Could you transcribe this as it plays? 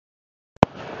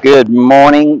Good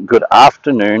morning, good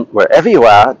afternoon, wherever you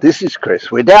are. This is Chris.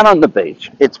 We're down on the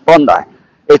beach. It's Bondi.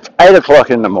 It's 8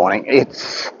 o'clock in the morning.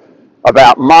 It's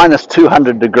about minus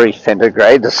 200 degrees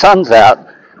centigrade. The sun's out.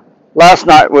 Last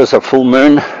night was a full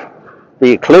moon.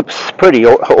 The eclipse, pretty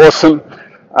awesome.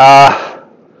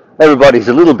 Everybody's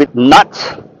a little bit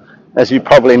nuts, as you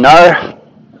probably know.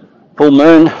 Full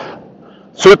moon,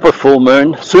 super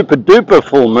duper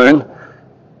full moon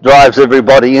drives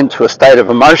everybody into a state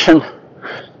of emotion.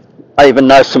 I even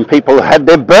know some people who had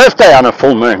their birthday on a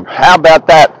full moon. How about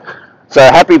that? So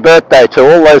happy birthday to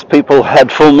all those people who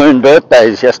had full moon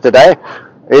birthdays yesterday.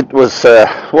 It was, they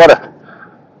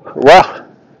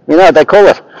call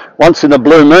it once in a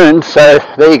blue moon, so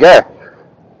there you go.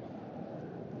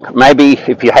 Maybe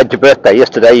if you had your birthday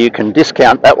yesterday, you can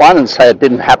discount that one and say it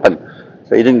didn't happen,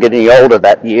 so you didn't get any older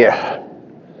that year.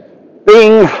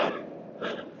 Being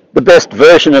the best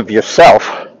version of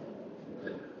yourself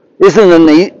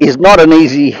is not an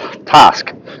easy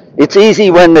task. It's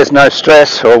easy when there's no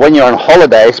stress or when you're on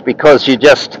holidays, because you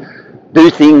just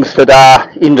do things that are,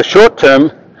 in the short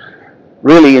term,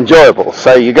 really enjoyable.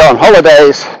 So you go on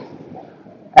holidays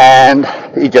and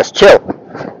you just chill.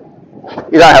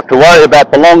 You don't have to worry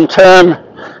about the long term.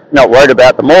 You're not worried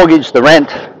about the mortgage, the rent.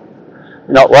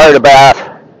 You're not worried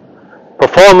about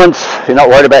performance. You're not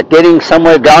worried about getting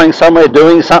somewhere, going somewhere,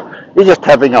 doing something. You're just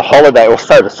having a holiday, or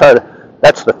so.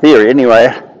 That's the theory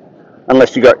anyway,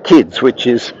 unless you got kids, which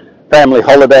is family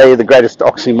holiday, the greatest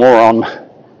oxymoron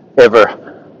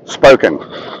ever spoken.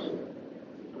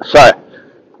 So,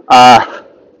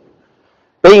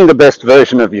 being the best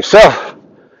version of yourself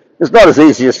is not as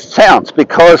easy as it sounds,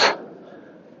 because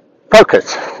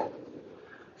focus.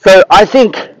 So I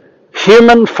think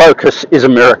human focus is a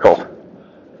miracle.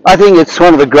 I think it's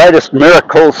one of the greatest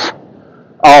miracles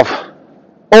of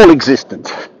all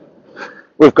existence.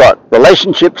 We've got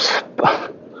relationships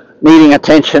needing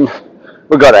attention.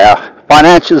 We've got our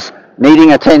finances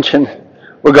needing attention.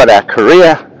 We've got our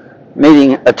career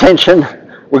needing attention.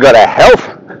 We've got our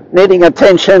health needing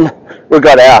attention. We've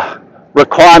got our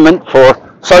requirement for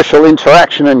social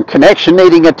interaction and connection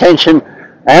needing attention.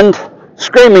 And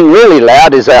screaming really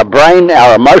loud is our brain,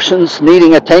 our emotions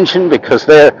needing attention, because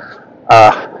they're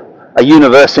a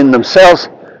universe in themselves.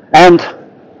 And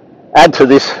add to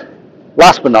this,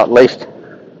 last but not least,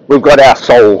 we've got our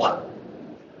soul.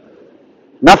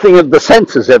 Nothing of the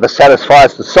senses ever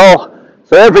satisfies the soul,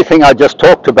 so everything I just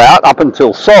talked about up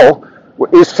until soul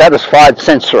is satisfied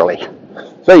sensorily.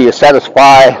 So you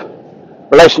satisfy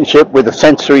relationship with a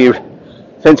sensory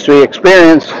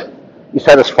experience, you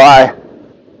satisfy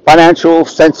financial,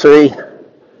 sensory,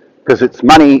 because it's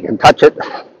money, you can touch it.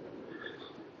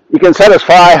 You can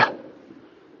satisfy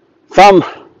some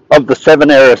of the 7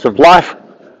 areas of life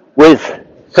with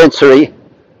sensory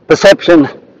perception,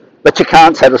 but you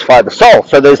can't satisfy the soul.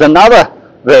 So there's another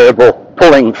variable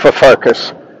pulling for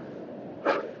focus.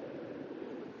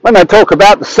 When they talk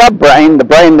about the subbrain, the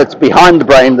brain that's behind the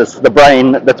brain, that's the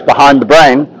brain that's behind the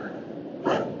brain,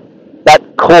 that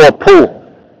core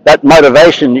pull, that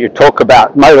motivation you talk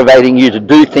about, motivating you to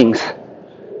do things,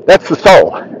 that's the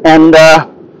soul. And,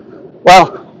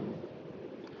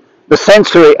 the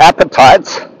sensory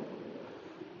appetites,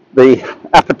 the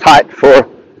appetite for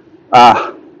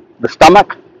the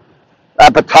stomach,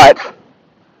 appetite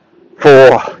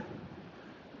for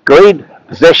greed,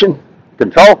 possession,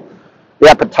 control, the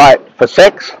appetite for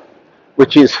sex,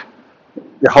 which is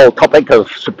the whole topic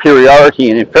of superiority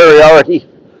and inferiority,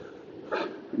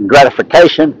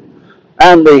 gratification,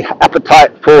 and the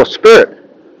appetite for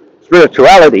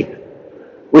spirituality,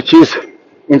 which is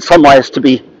in some ways to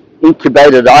be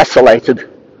incubated, isolated,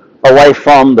 away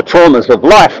from the traumas of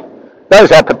life.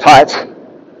 Those appetites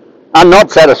are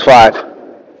not satisfied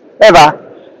ever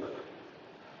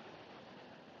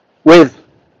with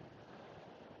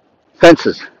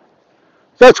senses.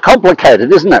 So it's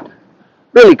complicated, isn't it?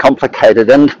 Really complicated,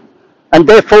 and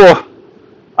therefore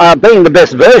being the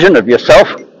best version of yourself,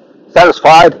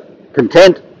 satisfied,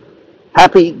 content,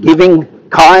 happy, giving,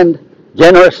 kind,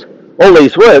 generous, all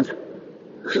these words,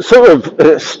 it's sort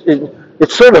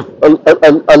of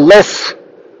a less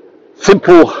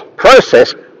simple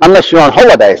process, unless you're on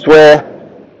holidays, where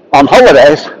on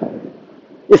holidays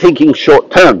you're thinking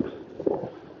short term.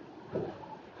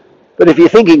 But if you're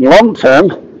thinking long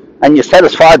term and you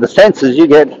satisfy the senses, you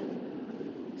get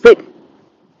fit.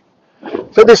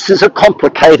 So this is a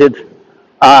complicated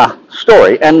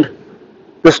story, and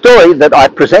the story that I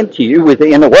present to you with the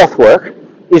inner wealth work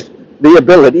is the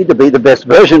ability to be the best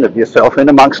version of yourself in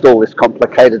amongst all this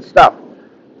complicated stuff.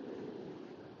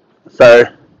 So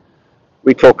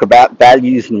we talk about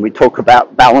values, and we talk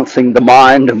about balancing the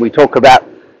mind, and we talk about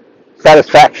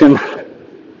satisfaction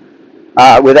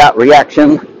without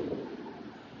reaction.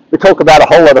 We talk about a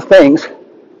whole lot of things,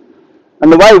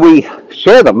 and the way we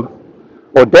share them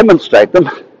or demonstrate them,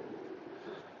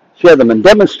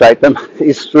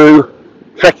 is through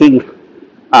trekking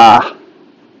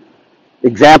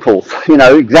examples,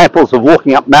 examples of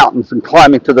walking up mountains and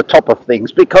climbing to the top of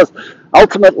things, because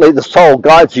ultimately the soul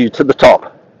guides you to the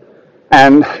top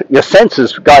and your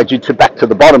senses guide you back to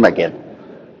the bottom again.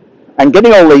 And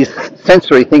getting all these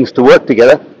sensory things to work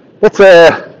together, that's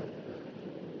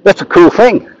a cool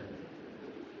thing.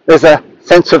 There's a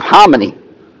sense of harmony,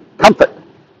 comfort.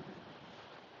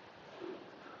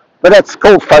 But that's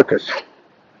called focus,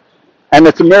 and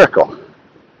it's a miracle.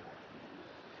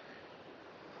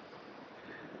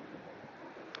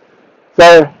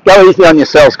 So go easy on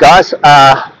yourselves, guys.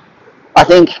 I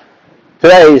think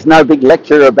today is no big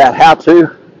lecture about how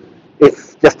to.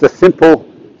 It's just a simple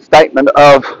statement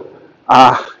of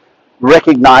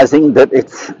recognizing that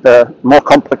it's more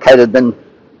complicated than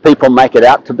people make it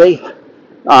out to be.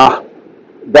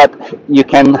 That you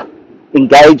can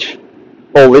engage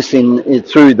all this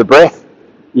through the breath.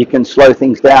 You can slow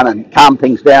things down and calm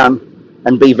things down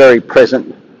and be very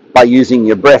present by using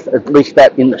your breath. At least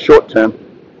that in the short term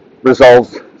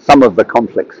resolves some of the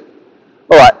conflicts.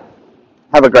 All right.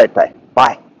 Have a great day.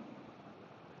 Bye.